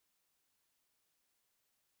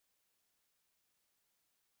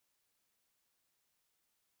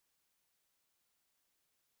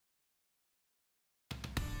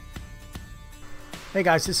Hey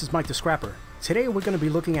guys, this is Mike the Scrapper. Today we're going to be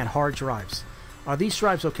looking at hard drives. Are these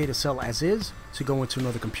drives okay to sell as is, to go into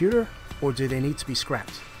another computer, or do they need to be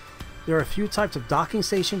scrapped? There are a few types of docking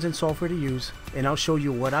stations and software to use, and I'll show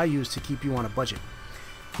you what I use to keep you on a budget.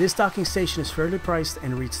 This docking station is fairly priced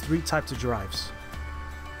and reads three types of drives.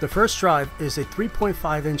 The first drive is a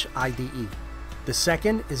 3.5-inch IDE. The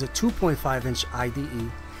second is a 2.5-inch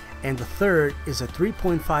IDE, and the third is a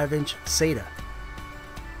 3.5-inch SATA.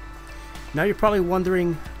 Now you're probably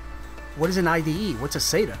wondering, what is an IDE? What's a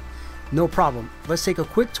SATA? No problem. Let's take a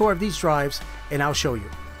quick tour of these drives and I'll show you.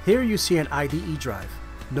 Here you see an IDE drive.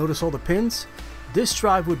 Notice all the pins? This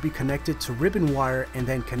drive would be connected to ribbon wire and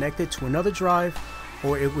then connected to another drive,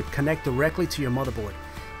 or it would connect directly to your motherboard.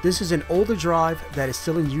 This is an older drive that is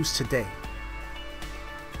still in use today.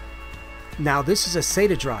 Now this is a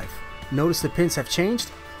SATA drive. Notice the pins have changed.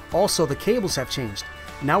 Also the cables have changed.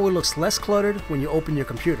 Now it looks less cluttered when you open your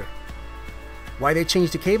computer. Why they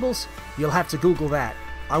changed the cables? You'll have to Google that.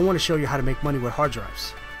 I want to show you how to make money with hard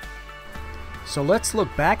drives. So let's look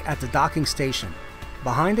back at the docking station.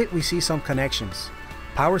 Behind it we see some connections.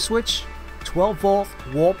 Power switch, 12 volt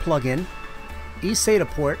wall plug-in, eSATA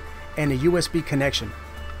port, and a USB connection.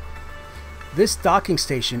 This docking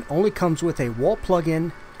station only comes with a wall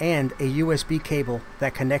plug-in and a USB cable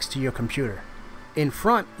that connects to your computer. In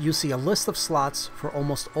front, you see a list of slots for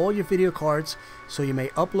almost all your video cards, so you may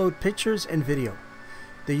upload pictures and video.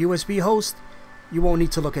 The USB host, you won't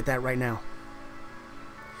need to look at that right now.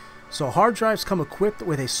 So hard drives come equipped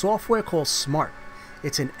with a software called S.M.A.R.T.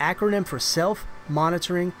 It's an acronym for Self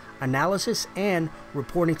Monitoring, Analysis, and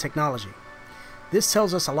Reporting Technology. This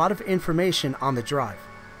tells us a lot of information on the drive.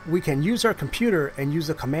 We can use our computer and use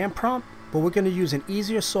a command prompt, but we're going to use an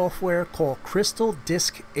easier software called Crystal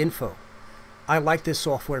Disk Info. I like this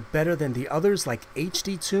software better than the others like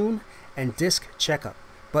HD Tune and Disk Checkup,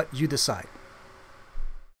 but you decide.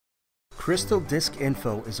 Crystal Disk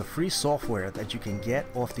Info is a free software that you can get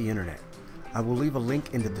off the internet. I will leave a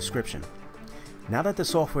link in the description. Now that the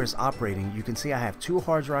software is operating, you can see I have two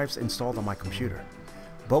hard drives installed on my computer.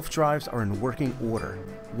 Both drives are in working order.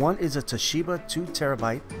 One is a Toshiba 2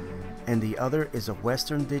 terabyte and the other is a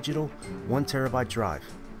Western Digital 1 terabyte drive.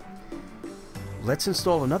 Let's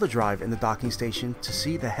install another drive in the docking station to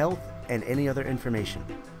see the health and any other information.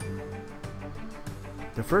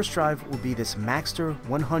 The first drive will be this Maxtor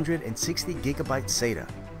 160 gigabyte SATA.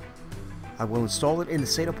 I will install it in the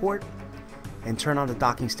SATA port and turn on the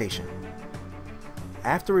docking station.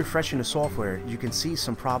 After refreshing the software, you can see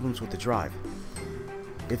some problems with the drive.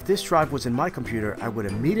 If this drive was in my computer, I would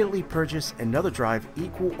immediately purchase another drive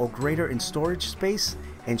equal or greater in storage space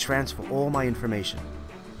and transfer all my information.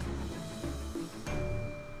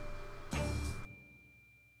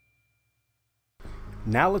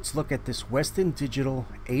 Now let's look at this Western Digital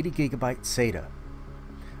 80 gigabyte SATA.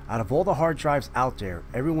 Out of all the hard drives out there,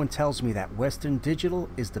 everyone tells me that Western Digital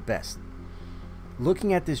is the best.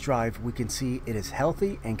 Looking at this drive, we can see it is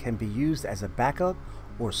healthy and can be used as a backup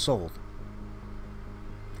or sold.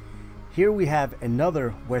 Here we have another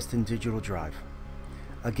Western Digital drive.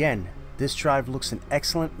 Again, this drive looks in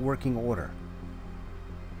excellent working order.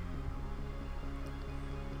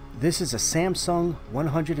 This is a Samsung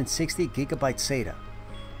 160 gigabyte SATA.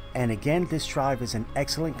 And again, this drive is in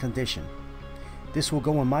excellent condition. This will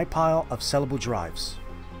go in my pile of sellable drives.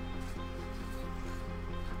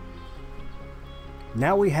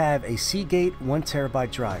 Now we have a Seagate 1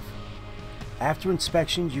 terabyte drive. After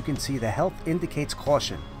inspection, you can see the health indicates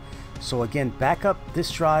caution. So again, back up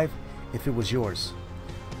this drive if it was yours.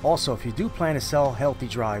 Also, if you do plan to sell healthy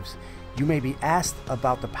drives, you may be asked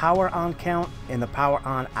about the power on count and the power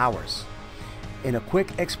on hours. In a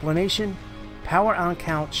quick explanation, power on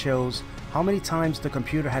count shows how many times the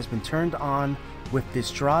computer has been turned on with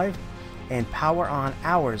this drive, and power on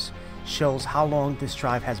hours shows how long this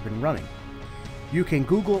drive has been running. You can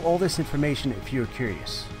Google all this information if you're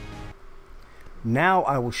curious. Now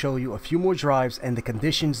I will show you a few more drives and the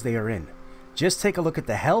conditions they are in. Just take a look at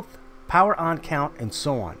the health, power on count, and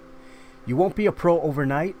so on. You won't be a pro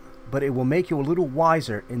overnight, but it will make you a little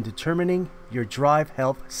wiser in determining your drive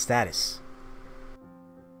health status.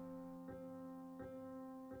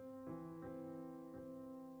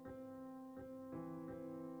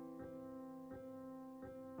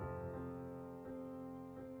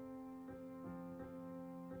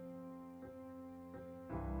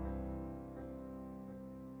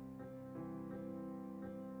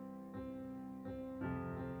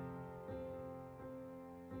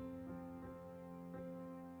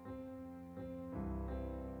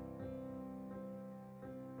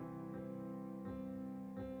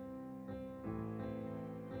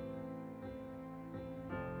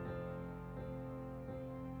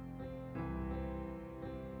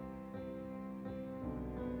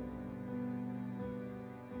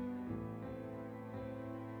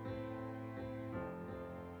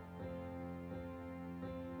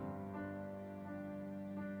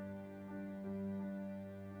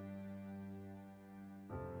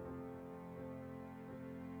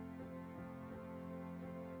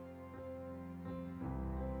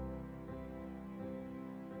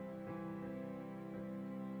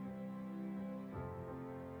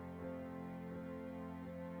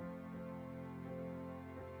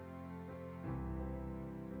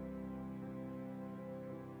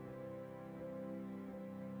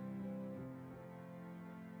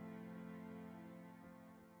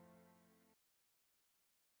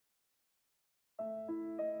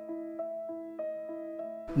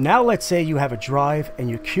 Now let's say you have a drive and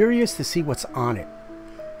you're curious to see what's on it.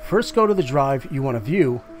 First go to the drive you want to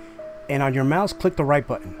view, and on your mouse click the right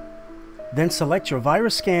button. Then select your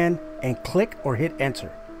virus scan and click or hit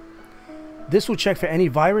enter. This will check for any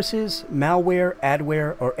viruses, malware,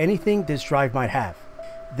 adware, or anything this drive might have.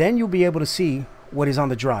 Then you'll be able to see what is on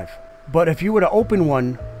the drive. But if you were to open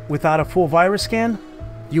one without a full virus scan,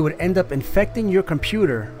 you would end up infecting your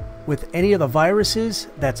computer with any of the viruses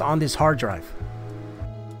that's on this hard drive.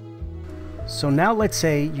 So now let's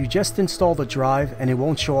say you just installed a drive and it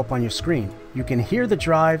won't show up on your screen. You can hear the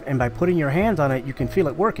drive, and by putting your hand on it you can feel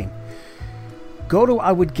it working. Go to,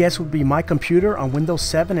 I would guess would be My Computer on Windows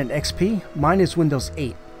 7 and XP. Mine is Windows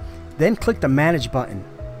 8. Then click the Manage button.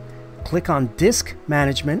 Click on Disk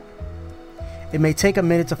Management. It may take a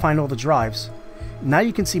minute to find all the drives. Now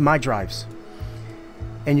you can see My Drives.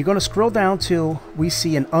 And you're going to scroll down till we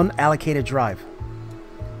see an unallocated drive.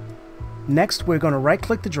 Next we're going to right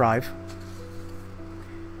click the drive,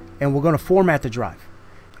 and we're going to format the drive.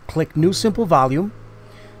 Click New Simple Volume.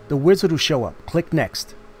 The wizard will show up. Click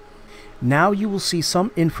Next. Now you will see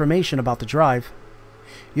some information about the drive.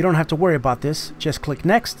 You don't have to worry about this. Just click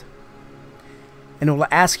Next, and it will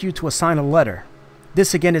ask you to assign a letter.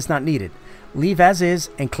 This again is not needed. Leave as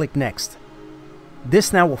is and click Next.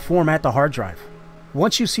 This now will format the hard drive.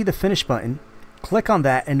 Once you see the Finish button, click on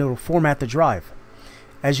that and it will format the drive.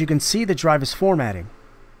 As you can see, the drive is formatting.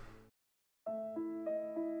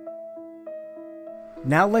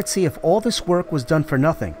 Now let's see if all this work was done for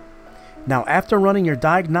nothing. Now after running your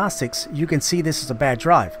diagnostics, you can see this is a bad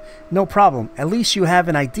drive. No problem, at least you have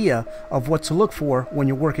an idea of what to look for when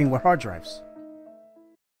you're working with hard drives.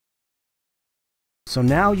 So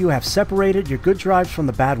now you have separated your good drives from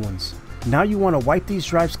the bad ones. Now you want to wipe these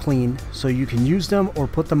drives clean so you can use them or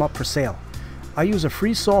put them up for sale. I use a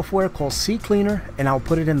free software called CCleaner, and I'll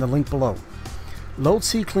put it in the link below. Load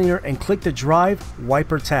CCleaner and click the Drive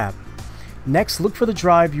Wiper tab. Next, look for the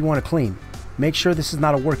drive you want to clean. Make sure this is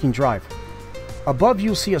not a working drive. Above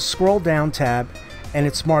you'll see a scroll down tab and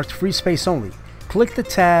it's marked Free Space Only. Click the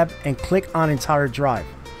tab and click on Entire Drive.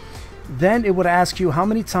 Then it would ask you how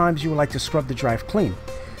many times you would like to scrub the drive clean.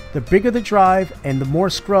 The bigger the drive and the more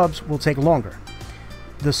scrubs will take longer.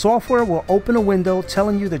 The software will open a window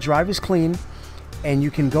telling you the drive is clean, and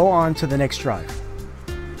you can go on to the next drive.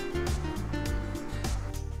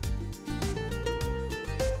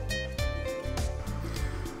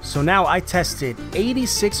 So now I tested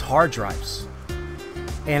 86 hard drives,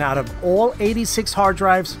 and out of all 86 hard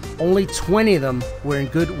drives, only 20 of them were in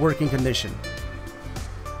good working condition.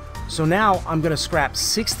 So now I'm going to scrap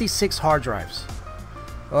 66 hard drives.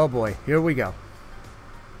 Oh boy, here we go.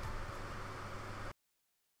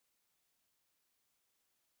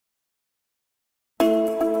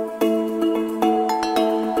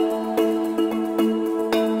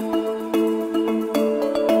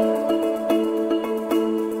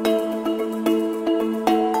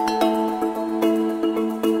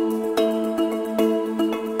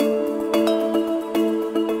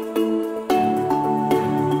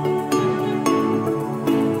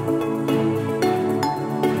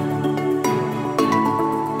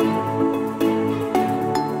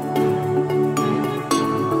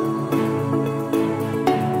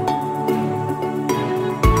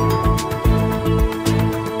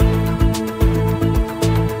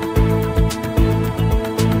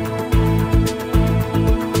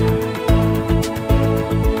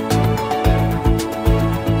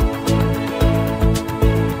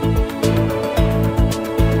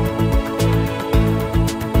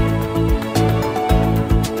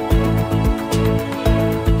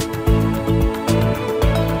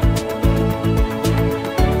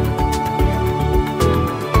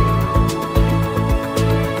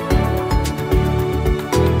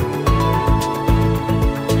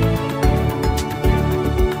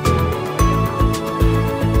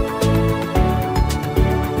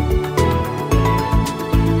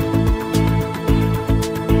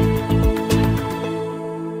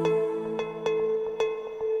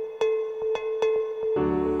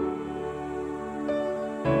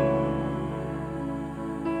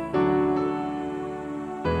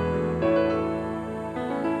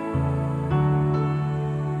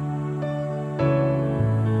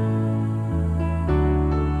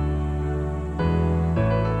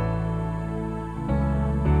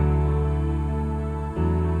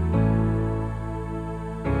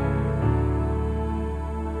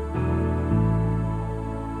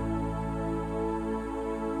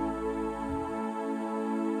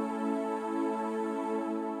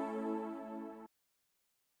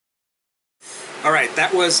 Alright,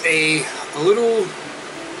 that was a little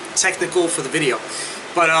technical for the video.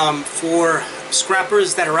 But for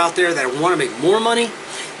scrappers that are out there that want to make more money,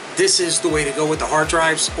 this is the way to go with the hard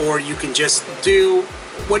drives. Or you can just do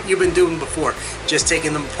what you've been doing before, just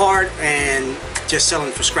taking them apart and just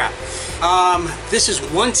selling for scrap. This is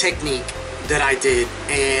one technique that I did,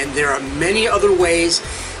 and there are many other ways.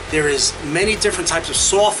 There is many different types of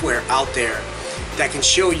software out there that can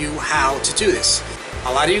show you how to do this.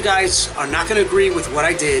 A lot of you guys are not going to agree with what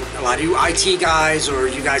I did. A lot of you IT guys or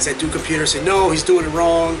you guys that do computers say, no, he's doing it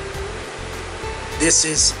wrong. This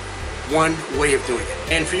is one way of doing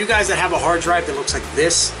it. And for you guys that have a hard drive that looks like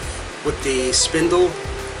this with the spindle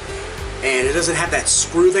and it doesn't have that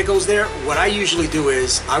screw that goes there, what I usually do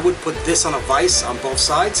is I would put this on a vise on both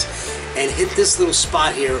sides and hit this little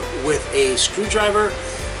spot here with a screwdriver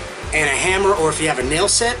and a hammer, or if you have a nail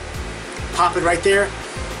set, pop it right there.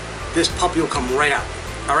 This puppy will come right out.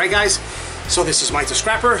 Alright guys, so this is Mike the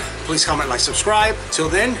Scrapper. Please comment, like, subscribe. Till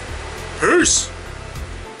then, peace!